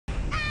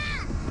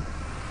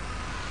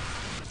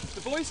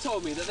boys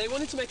told me that they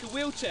wanted to make a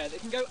wheelchair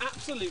that can go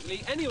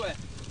absolutely anywhere.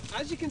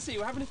 As you can see,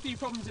 we're having a few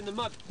problems in the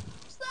mud.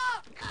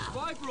 Stop! So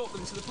I brought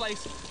them to the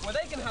place where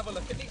they can have a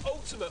look at the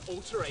ultimate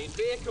all-terrain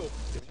vehicle.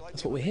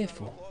 That's what we're here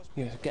for.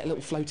 You know, get a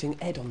little floating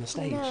Ed on the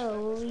stage.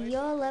 No,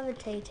 you're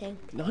levitating.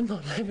 No, I'm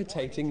not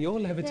levitating, you're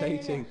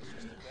levitating. No.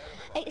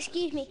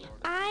 Excuse me,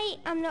 I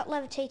am not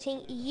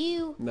levitating,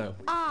 you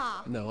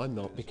are. No, I'm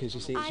not, because you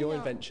see, it's your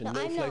invention,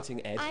 little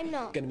floating Ed. I'm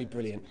not. Going to be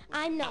brilliant.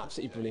 I'm not.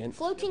 Absolutely brilliant.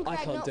 Floating Greg,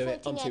 I can't not do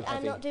it, floating I'm too Ed. heavy.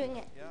 I'm not doing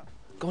it.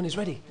 Go on, he's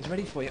ready. He's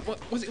ready for you. What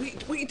was it?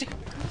 What are you doing?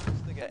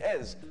 It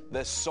is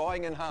the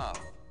sawing in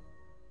half.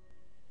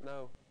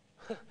 No.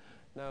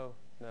 No.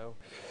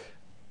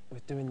 We're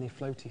doing the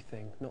floaty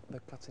thing, not the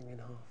cutting in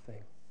half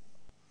thing.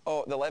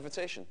 Oh, the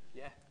levitation?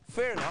 Yeah.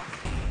 Fair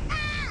enough.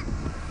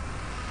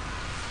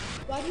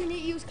 Why do you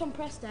need to use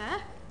compressed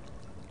air?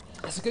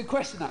 That's a good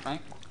question, that,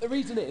 mate. The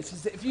reason is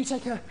that if you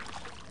take a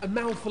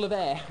mouthful of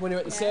air when you're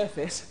at the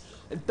surface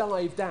and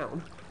dive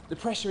down, the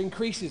pressure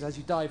increases as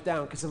you dive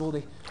down because of all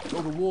the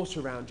water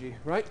around you,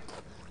 right?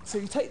 So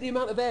you take the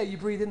amount of air you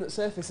breathe in at the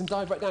surface and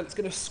dive right down, it's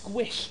going to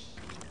squish.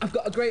 I've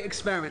got a great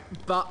experiment,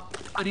 but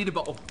I need a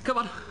bottle. Come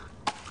on.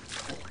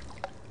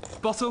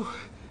 Bottle,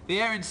 the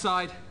air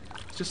inside,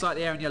 it's just like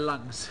the air in your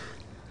lungs.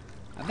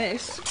 And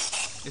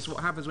this is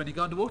what happens when you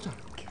go underwater.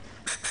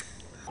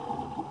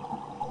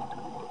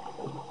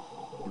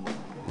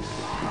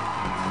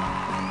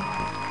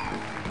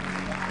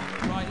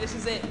 Right, this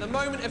is it, the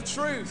moment of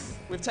truth.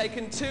 We've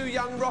taken two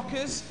young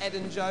rockers, Ed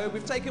and Joe.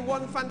 We've taken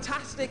one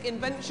fantastic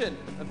invention,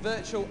 a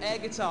virtual air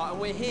guitar,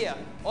 and we're here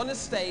on a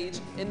stage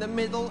in the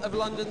middle of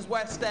London's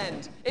West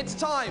End. It's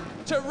time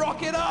to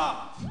rock it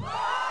up!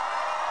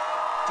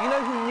 Do you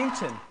know who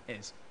Newton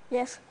is?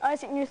 Yes,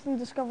 Isaac Newton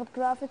discovered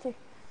gravity.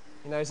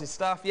 He knows his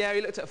stuff. Yeah,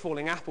 he looked at a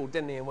falling apple,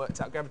 didn't he, and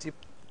worked out gravity.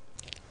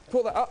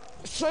 Pull that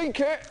up, shake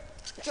it,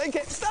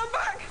 stand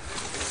back!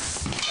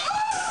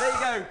 There you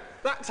go.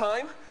 That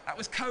time, that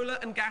was cola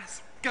and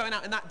gas going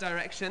out in that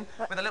direction,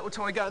 with a little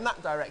toy going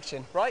that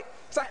direction, right?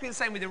 Exactly the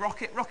same with your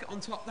rocket. Rocket on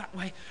top that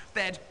way,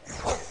 bed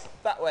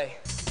that way.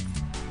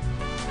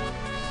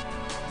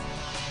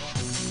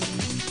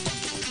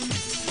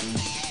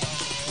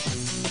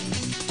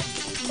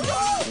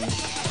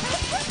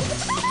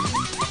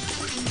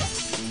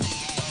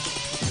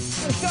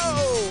 Let's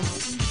go!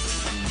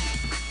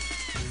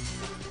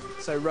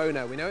 So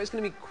Rona, we know it's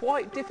going to be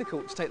quite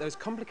difficult to take those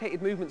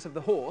complicated movements of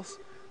the horse,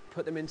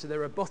 put them into the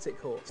robotic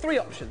horse. Three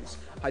options: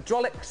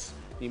 hydraulics,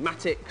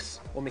 pneumatics,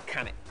 or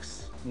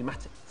mechanics.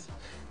 Pneumatics.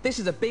 This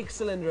is a big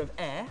cylinder of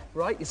air,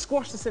 right? You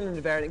squash the cylinder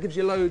of air and it gives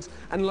you loads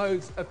and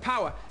loads of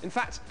power. In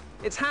fact,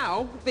 it's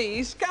how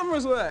these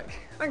cameras work.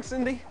 Thanks,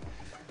 Cindy.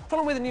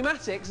 Problem with the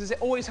pneumatics is it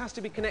always has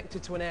to be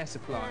connected to an air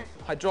supply.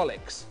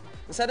 Hydraulics.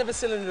 Instead of a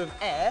cylinder of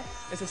air,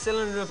 it's a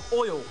cylinder of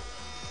oil.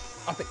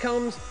 Up it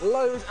comes,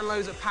 loads and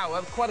loads of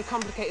power, quite a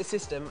complicated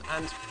system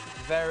and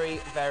very,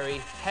 very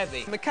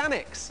heavy.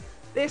 Mechanics.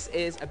 This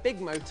is a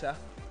big motor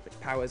which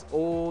powers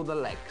all the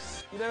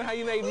legs. You know how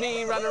you made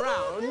me run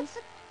around?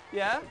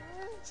 Yeah?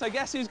 So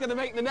guess who's going to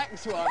make the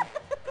next one?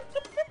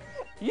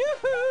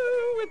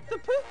 Yoo-hoo with the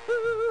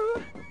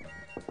poo-hoo.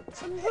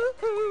 Some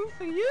hoo-hoo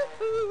for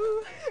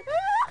you.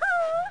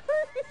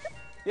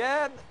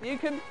 Yeah, you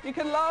can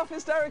laugh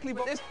hysterically,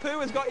 but this poo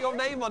has got your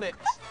name on it.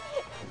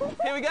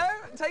 Here we go.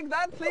 Take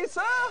that, please,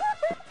 sir.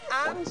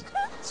 And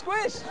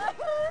squish.